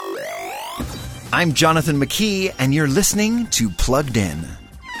I'm Jonathan McKee, and you're listening to Plugged In.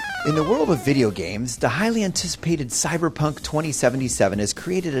 In the world of video games, the highly anticipated Cyberpunk 2077 has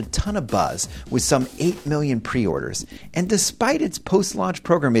created a ton of buzz with some 8 million pre-orders. And despite its post-launch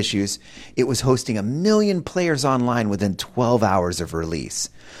program issues, it was hosting 1 million players online within 12 hours of release.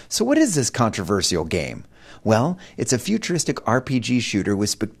 So what is this controversial game? Well, it's a futuristic RPG shooter with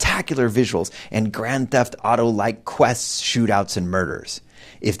spectacular visuals and Grand Theft Auto-like quests, shootouts, and murders.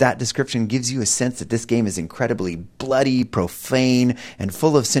 If that description gives you a sense that this game is incredibly bloody, profane, and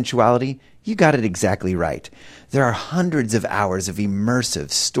full of sensuality, you got it exactly right. There are hundreds of hours of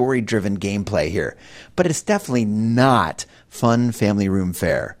immersive, story-driven gameplay here, but it's definitely not fun family room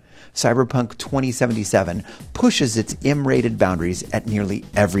fare. Cyberpunk 2077 pushes its M-rated boundaries at nearly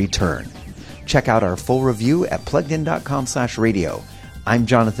every turn. Check out our full review at pluggedin.com/radio. I'm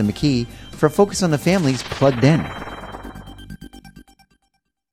Jonathan McKee for Focus on the Family's Plugged In.